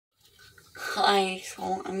Hi,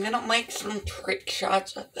 so I'm gonna make some trick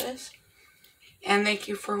shots of this. And thank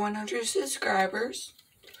you for 100 subscribers.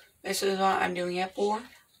 This is what I'm doing it for.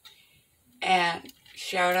 And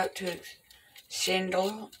shout out to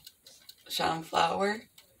Sindel Sunflower.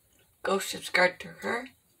 Go subscribe to her.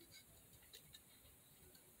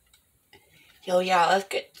 So yeah, let's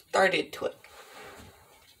get started to it.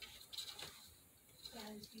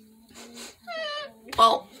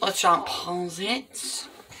 Well, let's not pause it.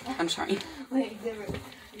 I'm sorry. Wait, let me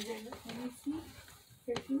see.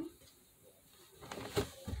 Your feet?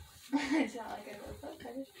 It's not like a foot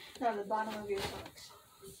fetish. No, the bottom of your socks.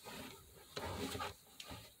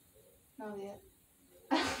 Oh, yeah.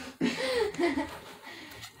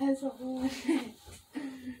 Has a hole in it.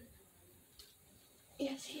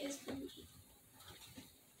 Yes, he is funky.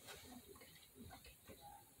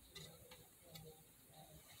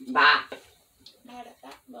 Bop. Not a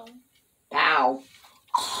backbone. Bow.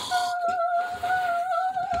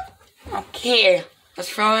 Okay, let's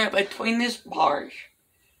throw it between these bars.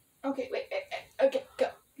 Okay, wait. Okay, go.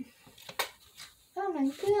 Oh my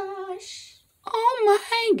gosh. Oh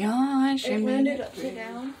my gosh. It landed upside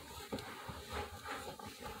down.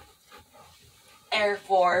 Air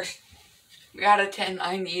Force. We got a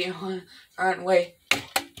 1090 on runway.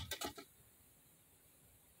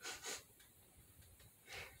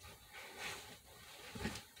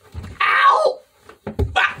 Ow!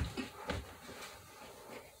 Ah.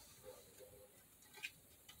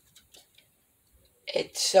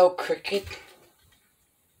 It's so crooked.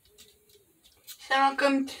 So I'll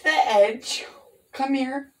come to the edge. Come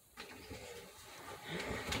here.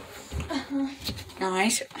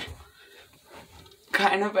 Nice.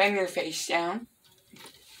 Kind of bend your face down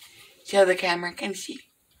so the camera can see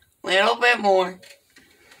a little bit more.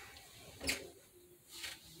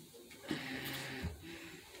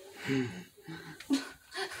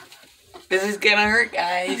 This is gonna hurt,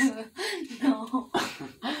 guys. No.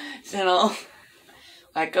 So no,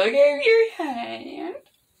 let go of your hand.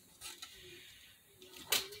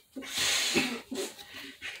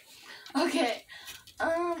 Okay.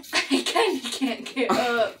 I kinda can't get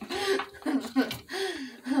up.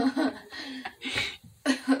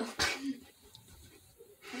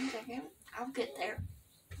 One second. I'll get there.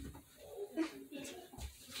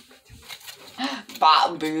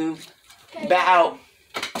 Bob boom. Bow.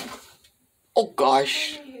 Oh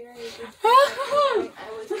gosh.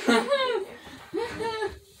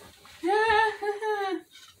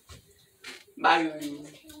 Bow.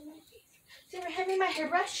 Sarah, hand me my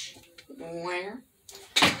hairbrush. Where?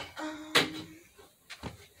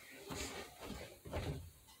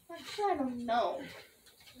 Actually, I don't know.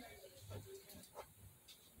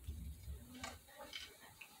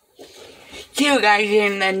 See you guys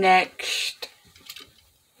in the next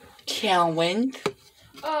challenge.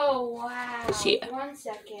 Oh, wow. See ya. 1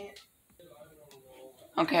 second.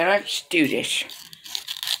 Okay, let's do this.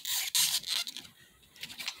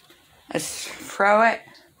 Let's throw it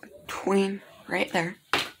between right there.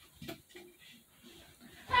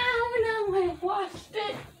 Oh, no, I lost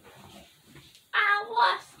it. I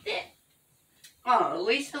lost it. Oh, at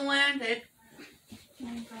least it landed.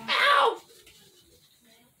 Ow!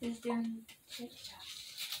 He's doing trick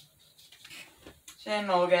shots.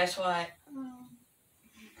 Sandal, guess what? Oh.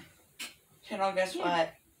 Sandal, guess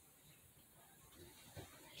what?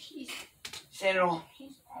 Sandal,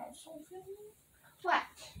 He's also filming. What?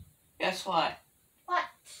 guess what? What?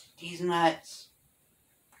 These nuts.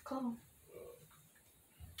 Cool.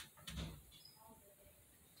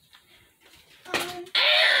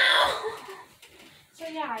 So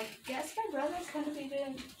yeah, I guess my brother's gonna be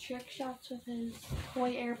doing trick shots with his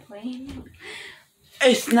toy airplane.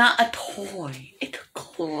 It's not a toy. It's a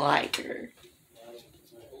glider.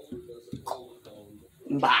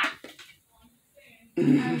 Bah.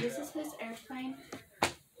 This is his airplane.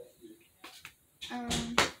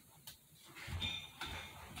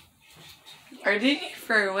 Or did you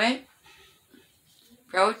throw it?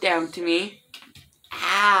 Throw it down to me.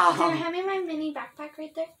 Ow. Can you hand me my mini backpack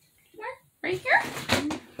right there? Right here?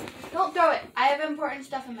 Don't throw it. I have important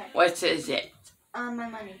stuff in there. What is it? My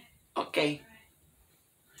money. Okay.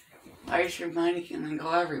 Where's your money gonna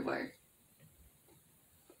go everywhere?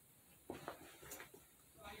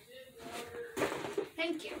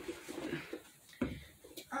 Thank you.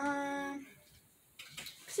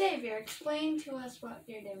 Xavier, explain to us what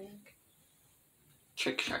you're doing.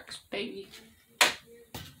 Trick shots, baby.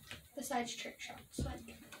 Besides trick shots.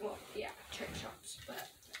 Like, well, yeah, trick shots, but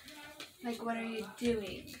like, what are you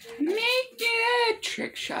doing? Make a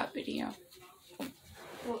trick shot video.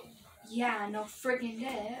 Well, yeah, no friggin'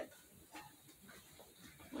 dip.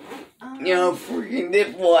 You know, freaking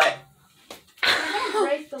did what?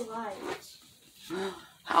 break the lights.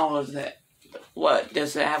 How is it? What,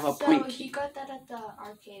 does it have a So point? he got that at the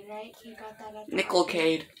arcade, right? He got that at the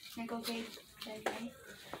Nickelcade. Nickelcade, right?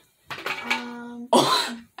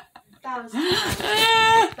 Oh. That was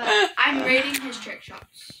tough. But I'm rating his trick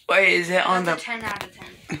shots. Wait, is it on the... That's a 10 out of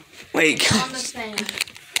 10. Wait, It's on the guys. thing.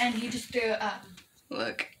 And he just threw it up.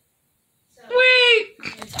 Look. So Wait!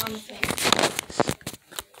 it's on the thing.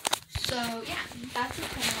 So, yeah, that's a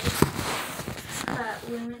 10. But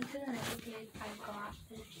we went to the Nickelcade. I got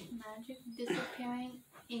this magic disappearing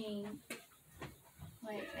ink.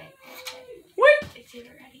 Wait. Is it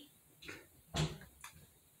ready?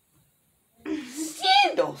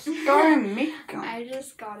 Sandals. Darn me. I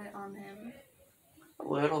just got it on him. A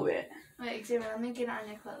little bit. Wait, Xavier, let me get it on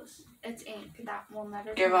your clothes. It's ink. That will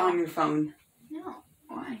never Give it come on off. your phone. No.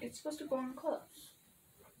 Why? It's supposed to go on clothes.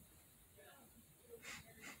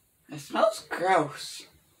 It smells gross.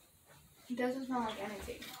 It doesn't smell like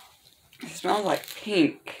anything. It smells like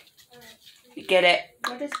pink. You get it?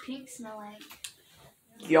 What does pink smell like?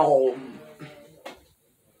 Yo.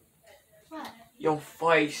 What? Your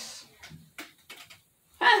face.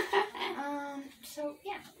 So,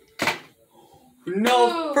 yeah.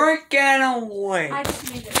 No Ooh. freaking way. I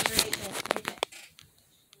just made it right there.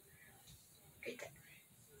 Right there.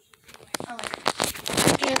 Oh, my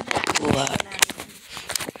God. Give that. Look.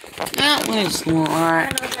 That was I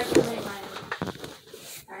not. don't know if I can read mine.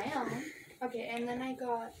 I am. Okay, and then I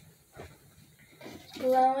got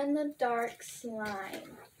glow-in-the-dark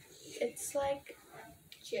slime. It's like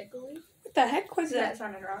jiggly. What the heck was That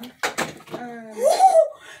sounded wrong.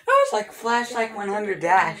 That was like Flashlight 100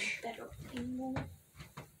 Dash.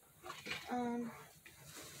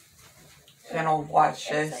 Then I'll watch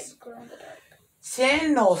It's this. like glow-in-the-dark.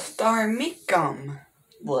 Sandal Star Meekum.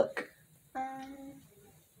 Look. Kind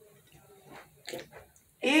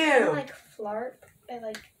of Ew. like flarp. It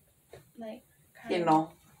like kind You of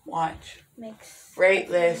know, watch. makes Rate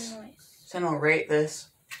a this. noise. Sandal, rate this.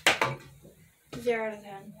 0 out of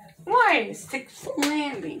 10. Why? 6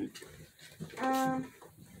 landing.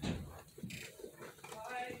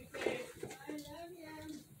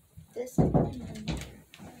 This one.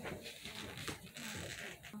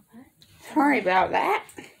 Sorry about that.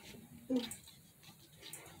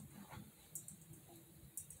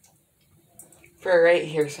 For right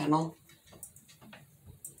here, Sandal.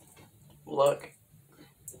 Look.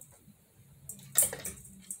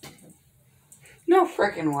 No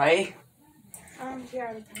frickin' way. 0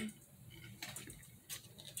 out of 10.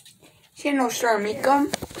 Sandal Star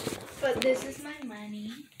Meekum. But this is my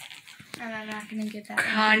money, and I'm not gonna get that.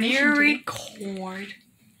 Can you information record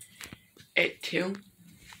it too?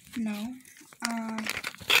 to- No.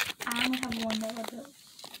 I only have one dollar bill.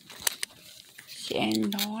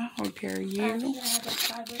 Sandal, how dare Actually, you? I have like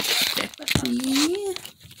 5 See?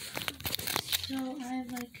 So I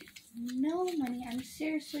have like no money. I'm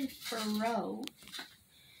seriously broke.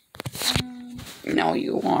 No,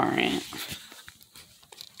 you aren't.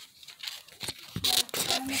 Yeah,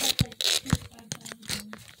 I only have like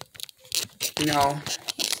 5,000. No.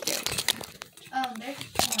 Oh, there's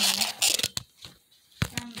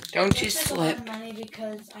one. Don't you this is a lot slip. of money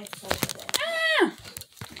because I sold it. Ah,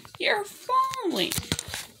 you're falling.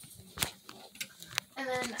 And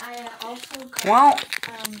then I also got Well,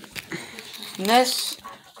 um this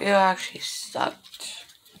video actually sucked.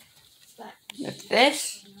 but With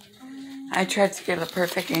this, I tried to get a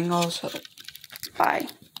perfect angle, so bye.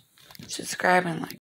 Subscribe and like.